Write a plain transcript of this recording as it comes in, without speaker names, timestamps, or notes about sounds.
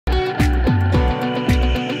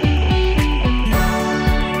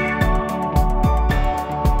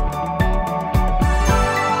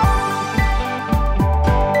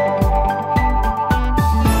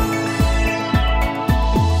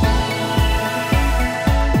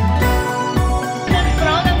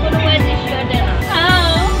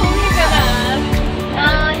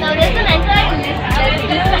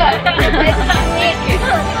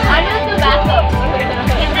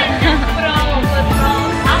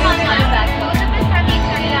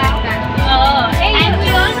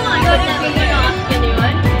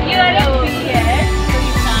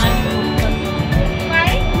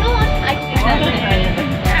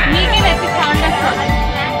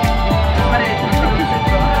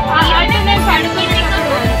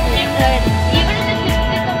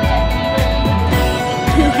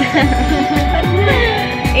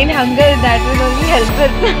hunger, that will only help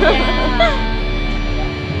us.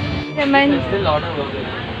 There's still a lot of work.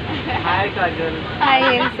 Hi Kajal. Hi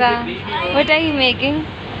Elsa. What are you making?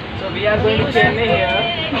 So we are going to Chennai here.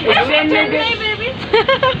 It's Chennai, baby.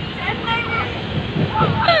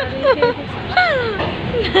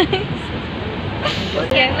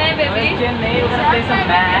 Chennai, baby. Chennai, we're gonna play some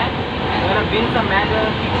match. We're gonna win some match. We're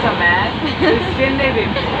gonna kick some match. It's Chennai,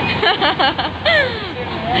 baby.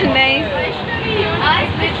 Nice.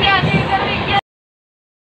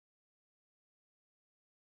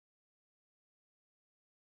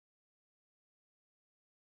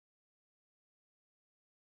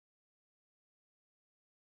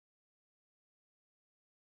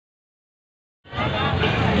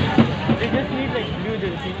 We just need like blue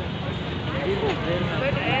jersey.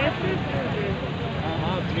 But air is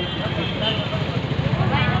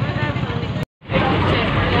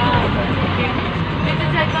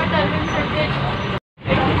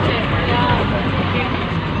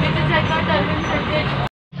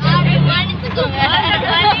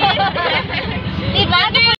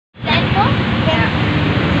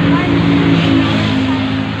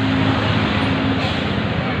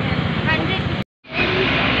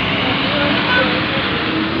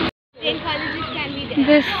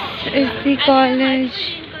This is the college.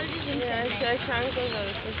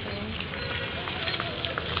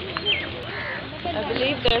 I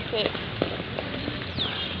believe they're fit.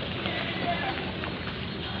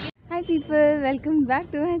 Hi people, welcome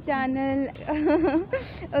back to my channel.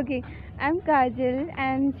 Okay, I'm Kajal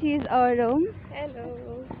and she is Oro.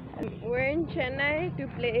 Hello. We're in Chennai to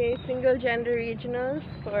play single gender regionals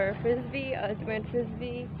for Frisbee, Ultimate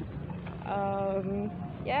Frisbee.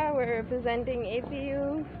 Yeah, we're representing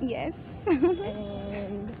APU. Yes.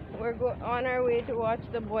 And we're on our way to watch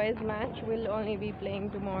the boys match. We'll only be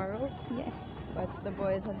playing tomorrow. Yes. But the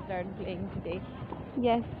boys have started playing today.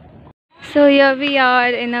 Yes. So here we are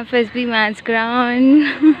in a Frisbee match ground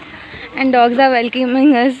and dogs are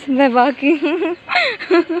welcoming us by barking.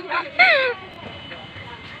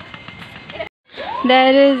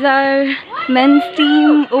 There is our men's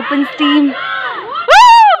team, Opens team. Woo!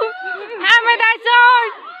 Hammer that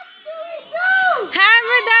zone!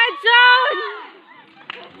 Hammer that zone!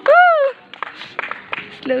 Woo!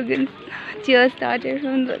 Slogan. Cheer started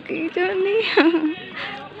from the cage only.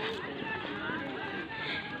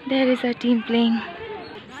 There is our team playing.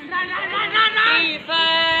 Defense!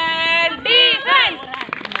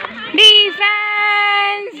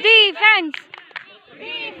 Defense! Defense!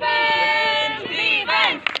 Defense!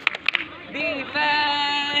 Defense!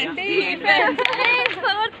 Defense! Defense!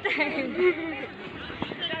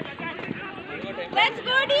 Let's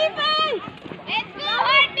go defense! Let's go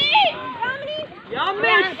Hardy!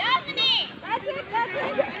 Yummy! That's it, that's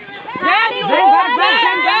it! Bang!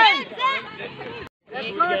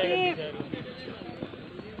 Let's go team!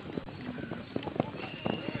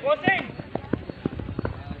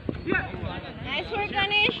 Nice work,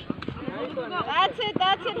 Ganesh! That's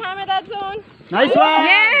it, hammer that zone! Nice one!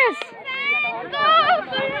 Yes!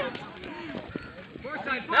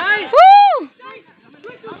 Nice! Woo!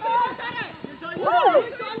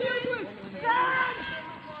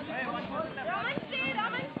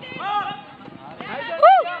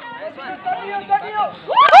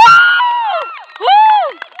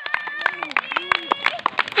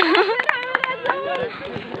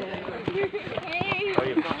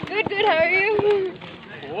 Good, how are you?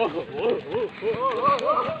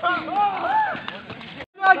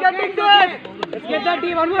 Let's get that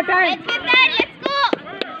team one more time. Let's go!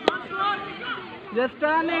 Just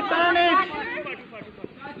turn it.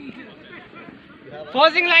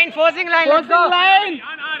 Forcing line. Forcing line.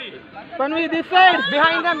 Panvi, this side.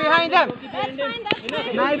 Behind them. That's fine.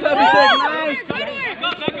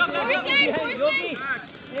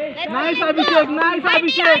 Nice, Abhishek. Nice. Nice,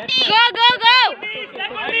 Abhishek. Go!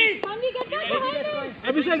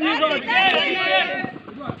 Abhishek, you go.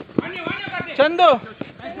 Chandu.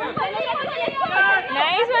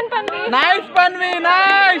 Nice one, Panvi. Nice, Panvi.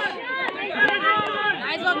 Nice.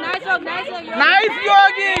 Nice,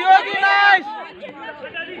 Yogi. Nice.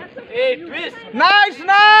 Hey, twist. Nice.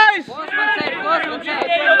 Force one side.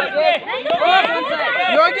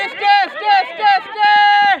 Yogi, stay.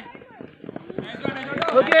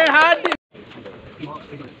 Okay, hard.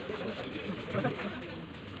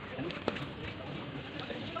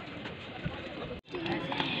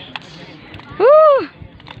 Woo!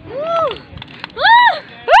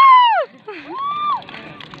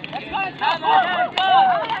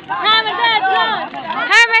 Hammer that zone!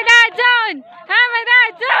 Hammer that zone! Hammer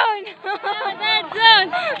that zone! Hammer that zone!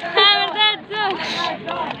 Hammer that zone!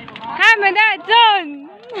 Hammer that zone!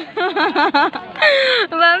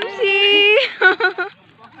 Vamshi!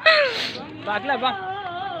 Hi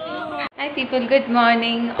people, good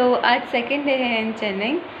morning. तो आज second day है इन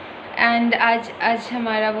Chennai and आज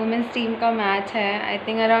हमारा women's team का match है. I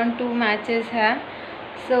think around 2 matches है.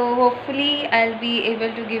 So hopefully I will be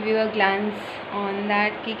able to give you a glance on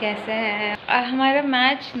that कि कैसे है. हमारा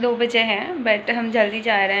मैच 2 बजे है बट हम जल्दी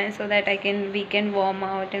जा रहे हैं so that we can warm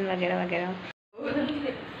out and वगैरह वगैरह.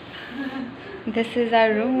 This is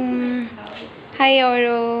our room. हाय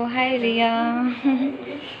औरो, हाय रिया.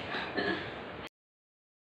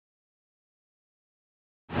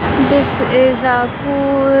 This is our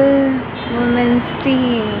cool women's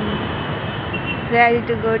team ready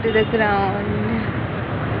to go to the ground.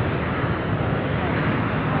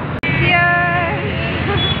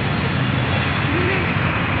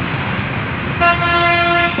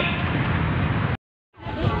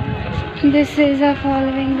 This is our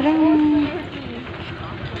following ground.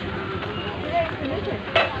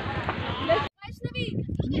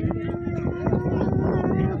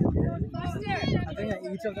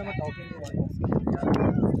 Each of them are talking to one person.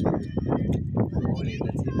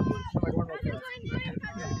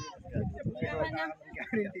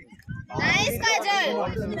 Nice, Kajal.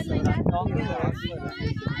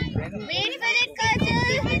 Wait for it, Kajal.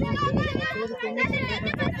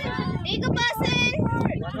 Take a person.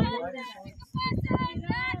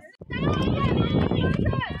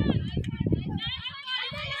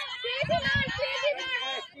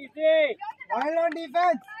 While on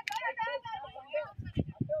defense.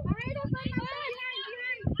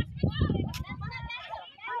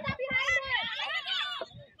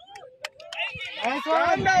 Nice one.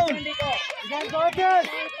 Calm down. You can go this.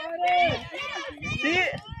 See.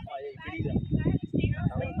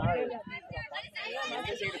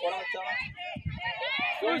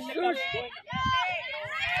 Push.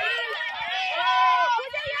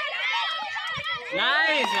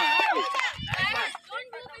 Nice one.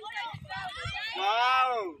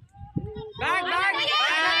 Wow. Back.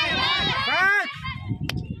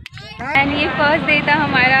 And ये first day था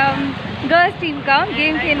हमारा girls team का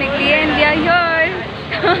game खेलने के लिए and we are here.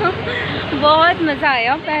 बहुत मज़ा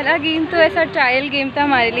आया. पहला गेम तो ऐसा ट्रायल गेम था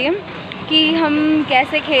हमारे लिए कि हम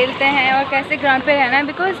कैसे खेलते हैं और कैसे ग्राउंड पे रहना है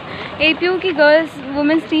बिकॉज एपीयू की girls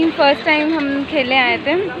women's team first time हम खेलने आए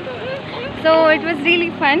थे. So it was really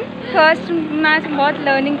fun. First match बहुत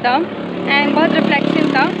लर्निंग था एंड बहुत रिफ्लेक्शन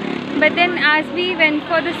था but then as we went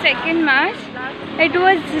for the second match it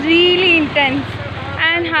was really intense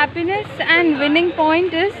and happiness and winning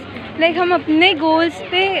point is like हम अपने गोल्स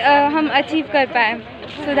पे हम achieve कर पाए.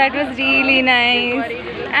 So that was really nice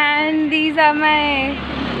and these are my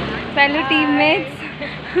fellow teammates.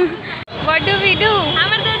 What do we do?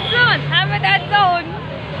 Hammer that zone.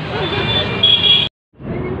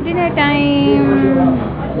 Dinner time.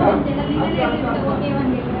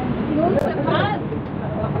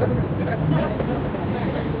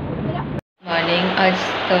 Morning. आज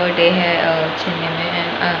third day है चेन्नई में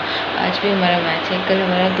and आज भी हमारा मैच है. कल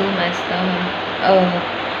हमारा 2 मैच था. हम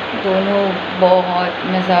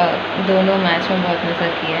दोनों मैच में बहुत मज़ा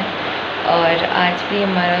किया है और आज भी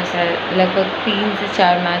हमारा लगभग 3 से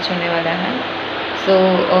 4 मैच होने वाला है. So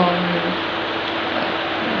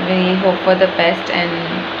we hope for the best and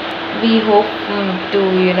we hope to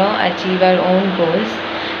achieve our own goals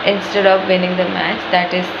instead of winning the match. That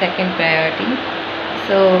is second priority.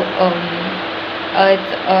 So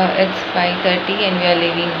it's 5:30 and we are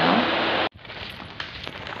leaving now.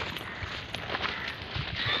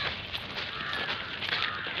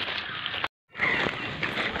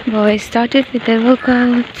 Boys started with their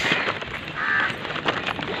workouts.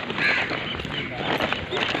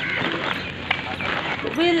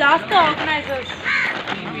 We lost the organizers.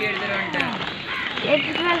 It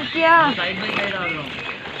was yeah. Side by side आ रहा हूँ.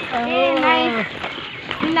 Hey, nice.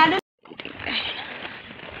 Another.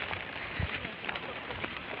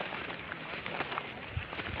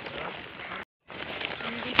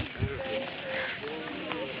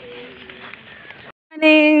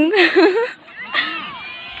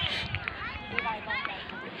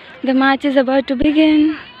 The match is about to begin.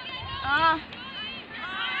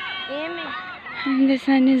 And the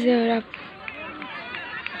sun is here up.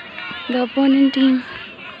 The opponent team.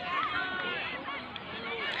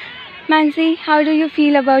 Mansi, how do you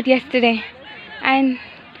feel about yesterday and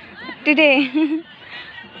today?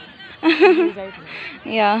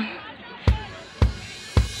 Yeah.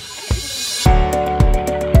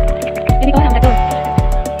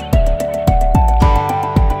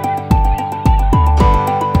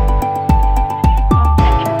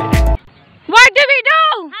 What do we do?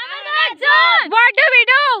 Hammer that zone. What do we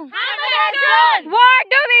do? Hammer that zone. What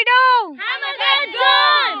do we do? Hammer that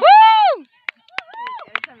zone. Woo!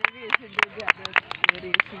 Maybe you should do the other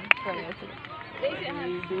variation from yesterday.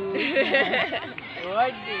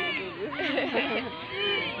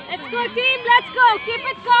 Let's go team, let's go. Keep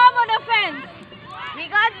it calm on offense. We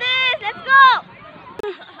got this. Let's go.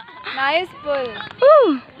 Nice pull.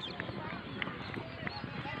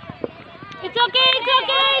 It's okay, it's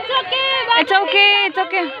okay, it's okay. It's okay, it's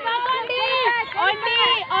okay. On me.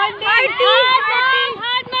 Hard mark, guys.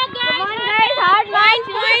 Come on, guys. Hard mark.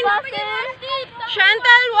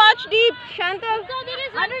 Chantal, watch deep. Chantal.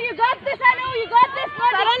 Anu, you got this, Anu. You got this.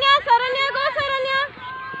 Saranya, go Saranya.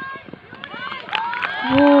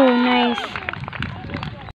 Oh, nice.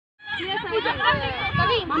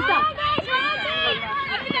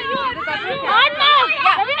 Hard mark.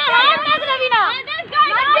 Ravina, hard mark, Ravina.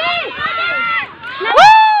 Woo!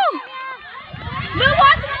 No,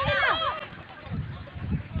 watch Ravina.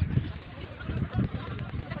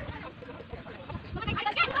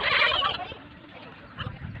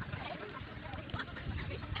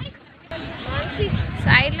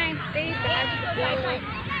 Sideline, stay back.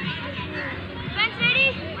 Fans ready?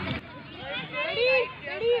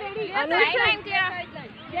 Sideline clear.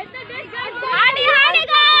 Hardy,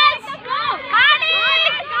 guys! Hardy!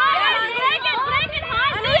 Break it,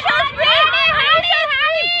 hard! Anusha, break it!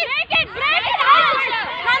 Hardy! Break it,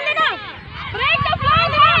 Nandana! Break the flow,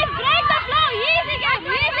 guys! Break the flow! Easy, guys!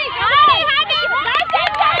 Easy! Hardy! That's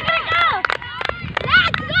it, Chandrika!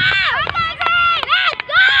 Let's go! Let's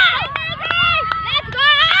go! Let's go!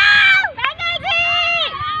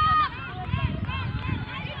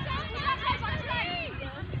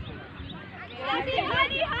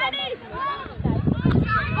 Hardy!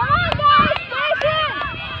 Come on, guys!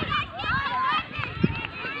 Patience!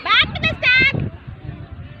 Back to the stack!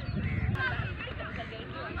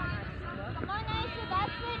 Come on, Aisha,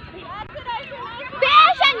 that's it, Aisha.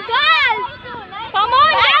 Patient, girls! Come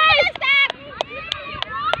on, guys!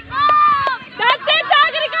 That's it,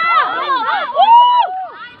 Sagarika! Woo!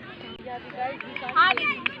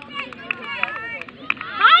 Hardy!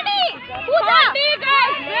 Pooja!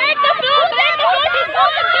 Guys! Break the flow!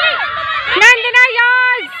 Nandana,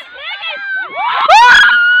 yours!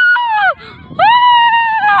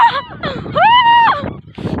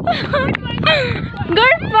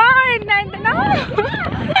 Good point, Nandana.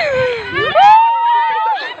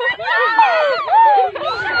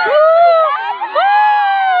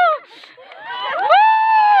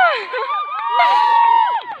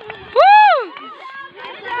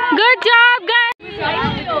 Good job, guys.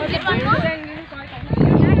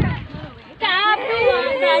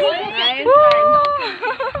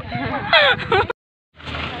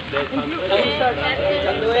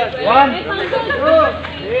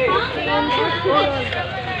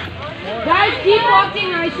 Guys, keep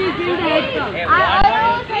watching. Aisha is in the head count.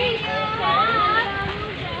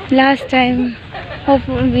 Last time,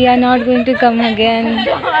 hopefully we are not going to come again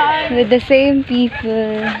with the same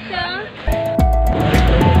people.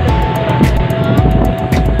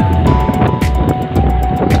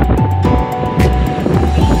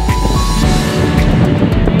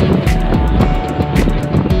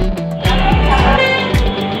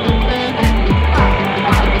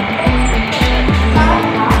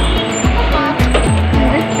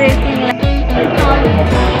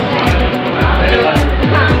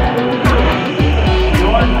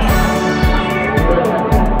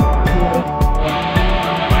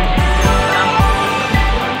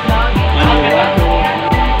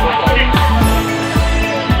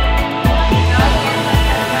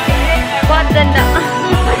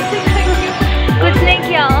 कुछ नहीं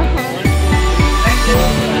किया.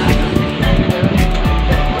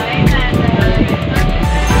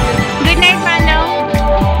 Good night, Panda.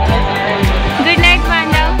 Good night,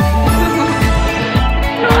 Panda.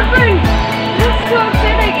 I'm so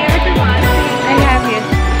upset I gave it to Marcy. I have it.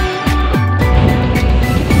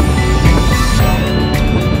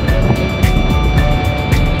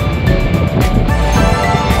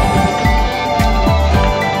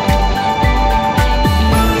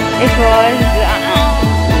 It was